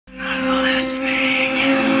Is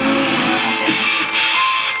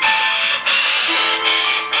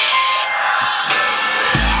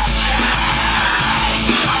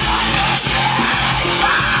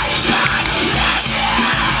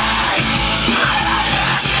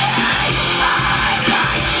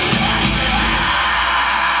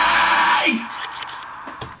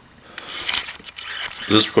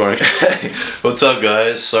this recording? What's up,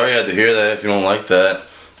 guys? Sorry you had to hear that if you don't like that,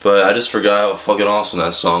 but I just forgot how fucking awesome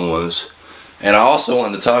that song was. And I also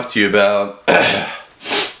wanted to talk to you about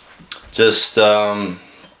just this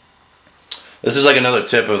is like another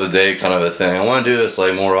tip of the day kind of a thing. I want to do this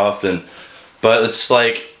like more often, but it's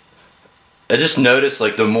like I just noticed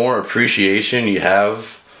like the more appreciation you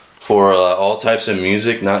have for all types of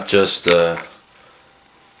music, not just I'm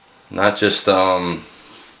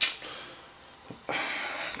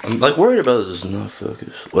like worried about this is not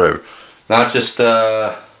focused. Whatever. Not just is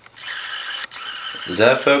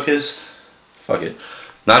that focused? Fuck it.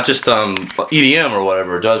 Not just EDM or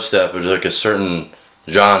whatever, dubstep or like a certain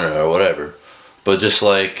genre or whatever. But just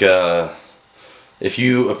like if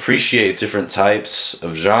you appreciate different types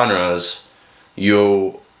of genres,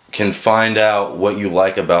 you can find out what you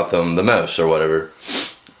like about them the most or whatever.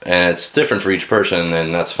 And it's different for each person,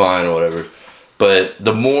 and that's fine or whatever. But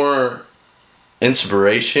the more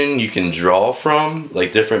inspiration you can draw from,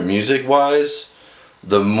 like different music wise,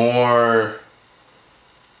 the more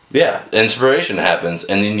inspiration happens,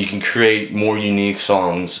 and then you can create more unique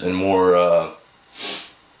songs and more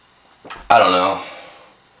I don't know,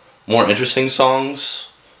 more interesting songs,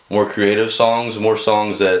 more creative songs, more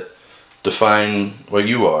songs that define what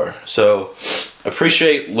you are. So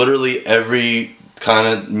appreciate literally every kind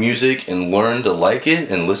of music and learn to like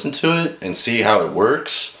it and listen to it and see how it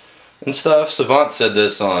works and stuff. Savant said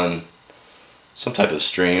this on some type of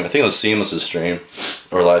stream. I think it was Seamless's stream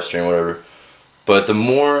or live stream, whatever. But the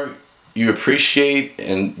more you appreciate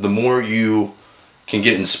and the more you can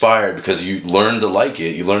get inspired because you learn to like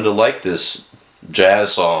it. You learn to like this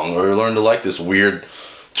jazz song, or you learn to like this weird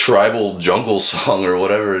tribal jungle song or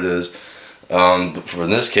whatever it is. But for in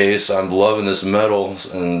this case, I'm loving this metal,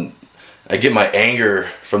 and I get my anger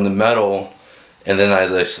from the metal, and then I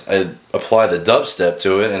apply the dubstep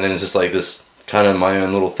to it, and then it's just like this kind of my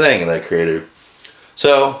own little thing that I created.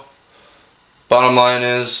 So, bottom line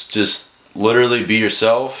is just literally be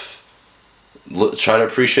yourself. Try to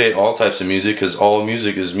appreciate all types of music, because all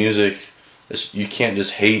music is music. You can't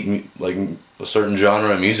just hate like a certain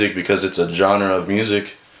genre of music because it's a genre of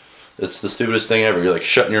music. It's the stupidest thing ever. You're like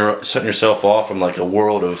shutting yourself off from like a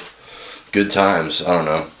world of good times. I don't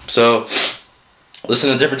know. So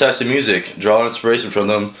listen to different types of music, draw inspiration from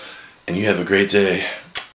them, and you have a great day.